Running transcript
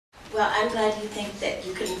Well, I'm glad you think that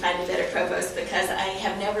you couldn't find a better provost, because I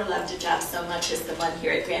have never loved a job so much as the one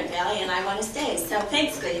here at Grand Valley, and I want to stay. So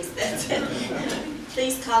thanks, please.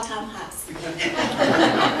 Please call Tom Haas.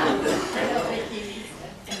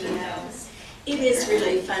 It is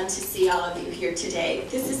really fun to see all of you here today.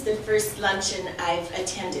 This is the first luncheon I've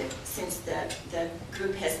attended since the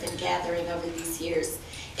group has been gathering over these years.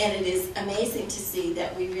 And it is amazing to see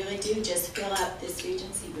that we really do just fill up this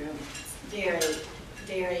Regency room. It's very,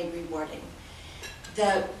 very rewarding.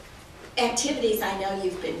 The activities I know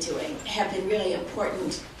you've been doing have been really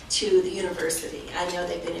important to the university. I know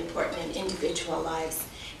they've been important in individual lives.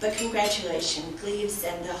 But congratulations, Gleaves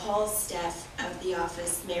and the whole staff of the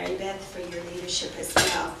office, Mary Beth, for your leadership as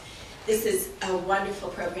well. This is a wonderful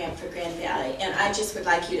program for Grand Valley, and I just would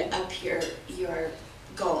like you to up your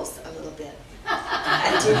goals a little bit.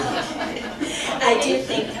 I do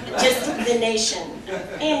think just the nation,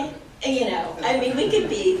 you know, I mean, we could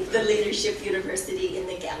be the leadership university in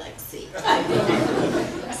the galaxy.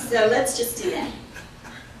 So let's just do that.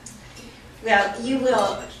 Well,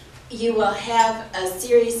 you will have a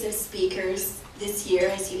series of speakers this year,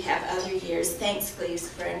 as you have other years. Thanks, Gleaves,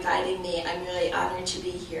 for inviting me. I'm really honored to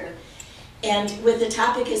be here. And with a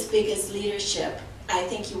topic as big as leadership, I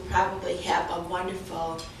think you'll probably have a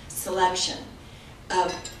wonderful selection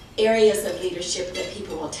of areas of leadership that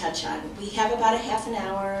people will touch on. We have about a half an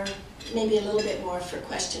hour, maybe a little bit more for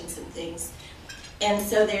questions and things. And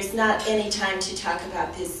so there's not any time to talk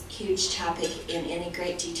about this huge topic in any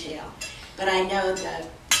great detail. But I know that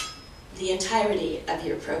the entirety of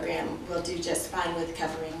your program will do just fine with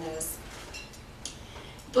covering those.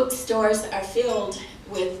 Bookstores are filled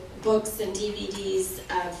with books and DVDs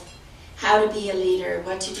of how to be a leader,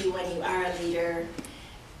 what to do when you are a leader.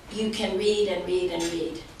 You can read and read and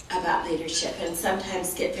read about leadership and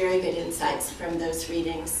sometimes get very good insights from those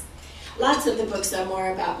readings. Lots of the books are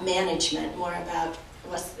more about management, more about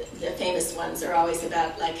the famous ones are always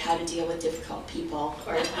about like how to deal with difficult people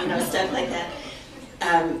or stuff like that.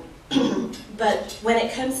 But when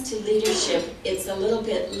it comes to leadership, it's a little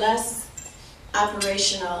bit less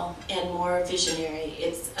operational and more visionary.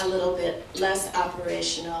 It's a little bit less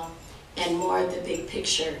operational and more the big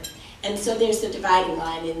picture. And so there's a dividing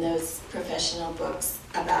line in those professional books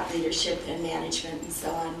about leadership and management and so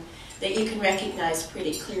on that you can recognize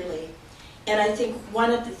pretty clearly. And I think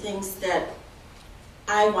one of the things that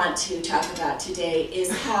I want to talk about today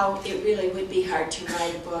is how it really would be hard to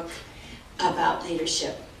write a book about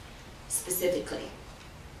leadership specifically.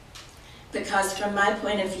 Because from my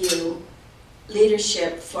point of view,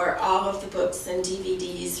 leadership for all of the books and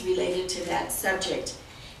DVDs related to that subject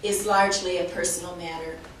is largely a personal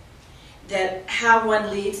matter. That how one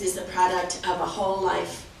leads is a product of a whole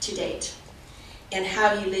life to date. And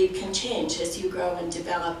how you lead can change as you grow and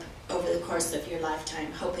develop over the course of your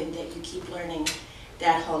lifetime, hoping that you keep learning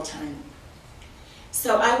that whole time.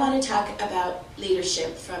 So I want to talk about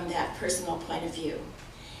leadership from that personal point of view.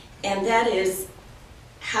 And that is,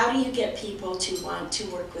 how do you get people to want to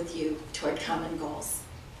work with you toward common goals?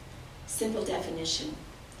 Simple definition.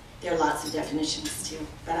 There are lots of definitions too,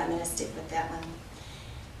 but I'm going to stick with that one.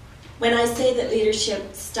 When I say that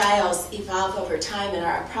leadership styles evolve over time and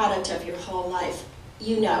are a product of your whole life,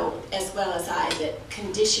 you know as well as I that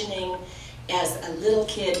conditioning as a little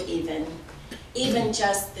kid even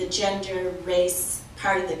just the gender, race,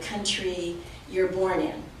 part of the country you're born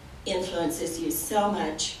in influences you so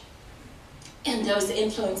much. And those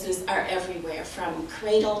influences are everywhere from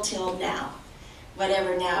cradle till now,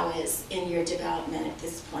 whatever now is in your development at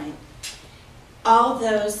this point. All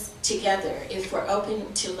those together, if we're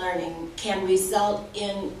open to learning, can result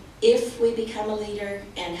in if we become a leader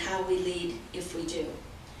and how we lead if we do.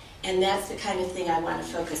 And that's the kind of thing I want to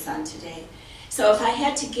focus on today. So if I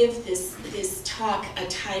had to give this talk a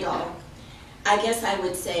title, I guess I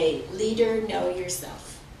would say, Leader, Know Yourself.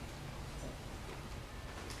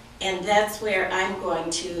 And that's where I'm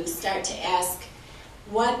going to start to ask,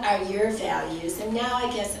 what are your values? And now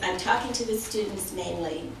I guess I'm talking to the students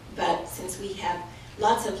mainly, but since we have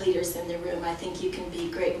lots of leaders in the room, I think you can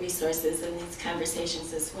be great resources in these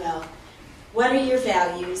conversations as well. What are your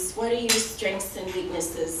values? What are your strengths and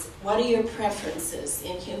weaknesses? What are your preferences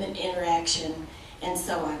in human interaction? And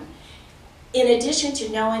so on. In addition to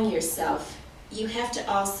knowing yourself, you have to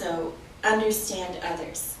also understand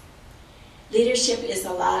others. Leadership is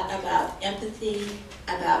a lot about empathy,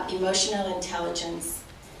 about emotional intelligence,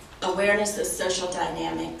 awareness of social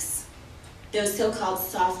dynamics, those so-called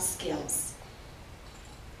soft skills.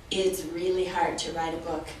 It's really hard to write a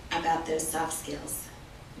book about those soft skills,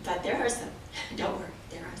 but there are some. Don't worry,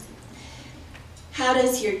 there are some. How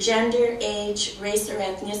does your gender, age, race or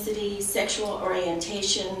ethnicity, sexual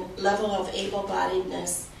orientation, level of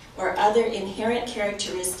able-bodiedness, or other inherent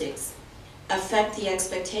characteristics affect the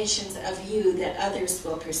expectations of you that others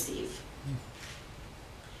will perceive?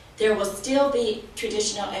 There will still be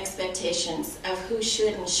traditional expectations of who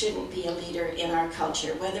should and shouldn't be a leader in our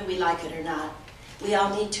culture, whether we like it or not. We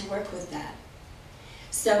all need to work with that.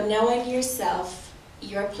 So knowing yourself,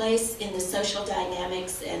 your place in the social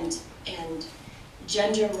dynamics and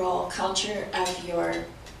gender role culture of your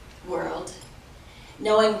world,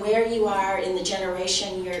 knowing where you are in the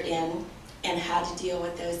generation you're in and how to deal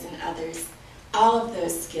with those in others, all of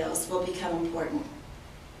those skills will become important.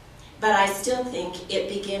 But I still think it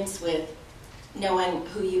begins with knowing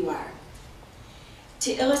who you are.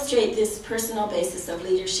 To illustrate this personal basis of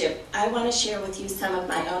leadership, I want to share with you some of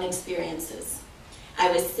my own experiences. I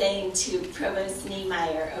was saying to Provost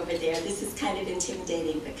Meijer over there, this is kind of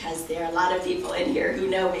intimidating because there are a lot of people in here who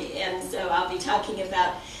know me, and so I'll be talking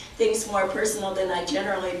about things more personal than I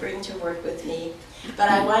generally bring to work with me. But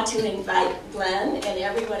I want to invite Glenn and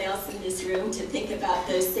everyone else in this room to think about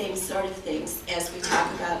those same sort of things as we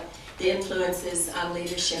talk about the influences on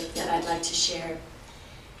leadership that I'd like to share.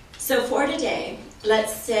 So for today,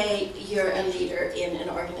 let's say you're a leader in an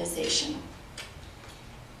organization.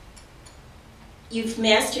 You've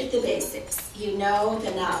mastered the basics. You know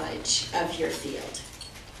the knowledge of your field.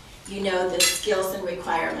 You know the skills and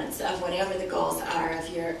requirements of whatever the goals are of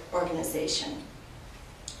your organization.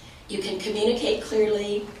 You can communicate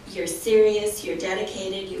clearly, you're serious, you're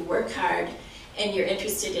dedicated, you work hard, and you're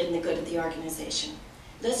interested in the good of the organization.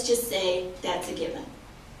 Let's just say that's a given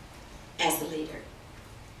as a leader.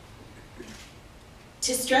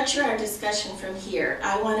 To structure our discussion from here,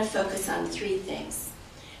 I want to focus on three things.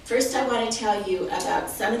 First, I want to tell you about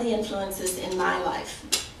some of the influences in my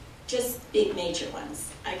life, just big major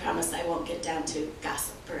ones. I promise I won't get down to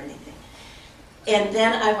gossip or anything. And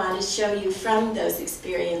then I want to show you from those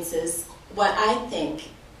experiences what I think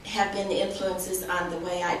have been the influences on the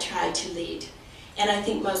way I try to lead. And I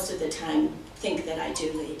think most of the time think that I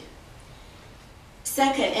do lead.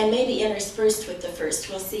 Second, and maybe interspersed with the first,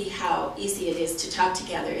 we'll see how easy it is to talk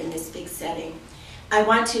together in this big setting. I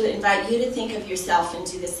want to invite you to think of yourself and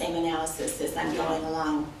do the same analysis as I'm going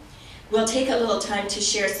along. We'll take a little time to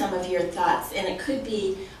share some of your thoughts, and it could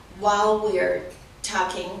be while we're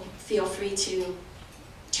talking, feel free to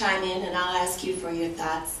chime in and I'll ask you for your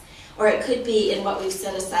thoughts. Or it could be in what we've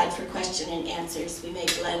set aside for question and answers. We may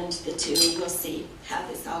blend the two. We'll see how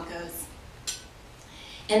this all goes.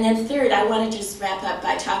 And then third, I want to just wrap up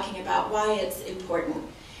by talking about why it's important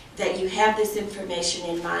that you have this information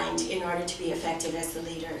in mind in order to be effective as a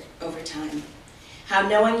leader over time. How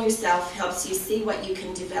knowing yourself helps you see what you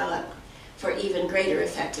can develop for even greater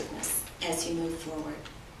effectiveness as you move forward.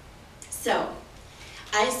 So,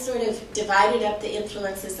 I sort of divided up the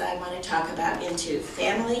influences I want to talk about into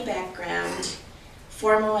family background,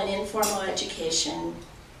 formal and informal education,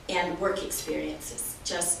 and work experiences,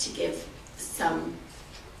 just to give some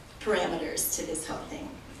parameters to this whole thing.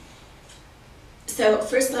 So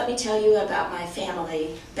first let me tell you about my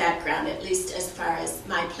family background, at least as far as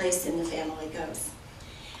my place in the family goes.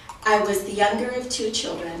 I was the younger of two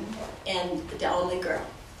children and the only girl.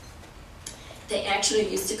 They actually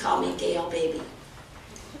used to call me Gayle baby.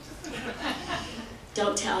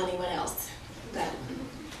 Don't tell anyone else, but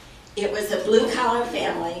it was a blue-collar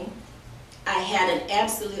family. I had an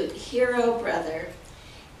absolute hero brother,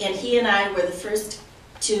 and he and I were the first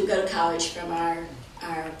to go to college from our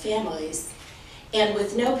families, and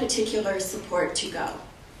with no particular support to go.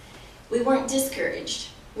 We weren't discouraged,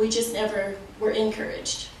 we just never were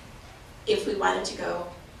encouraged. If we wanted to go,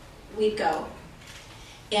 we'd go.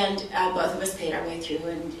 And both of us paid our way through,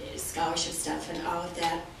 and scholarship stuff and all of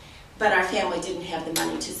that. But our family didn't have the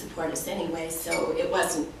money to support us anyway, so it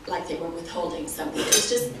wasn't like they were withholding something. It was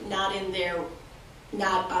just not on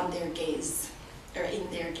their gaze, or in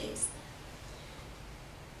their gaze.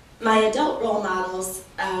 My adult role models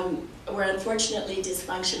were unfortunately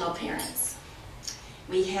dysfunctional parents.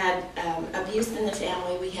 We had abuse in the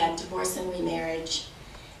family, we had divorce and remarriage,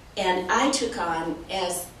 and I took on,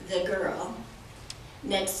 as the girl,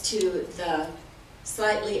 next to the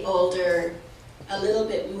slightly older, a little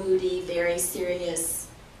bit moody, very serious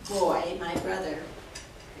boy, my brother.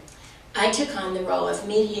 I took on the role of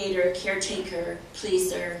mediator, caretaker,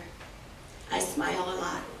 pleaser. I smile a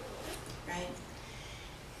lot, right?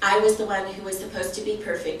 I was the one who was supposed to be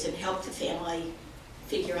perfect and help the family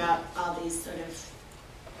figure out all these sort of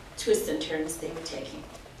twists and turns they were taking.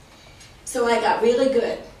 So I got really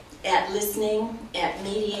good at listening, at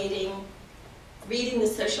mediating, reading the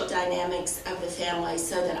social dynamics of the family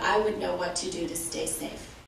so that I would know what to do to stay safe.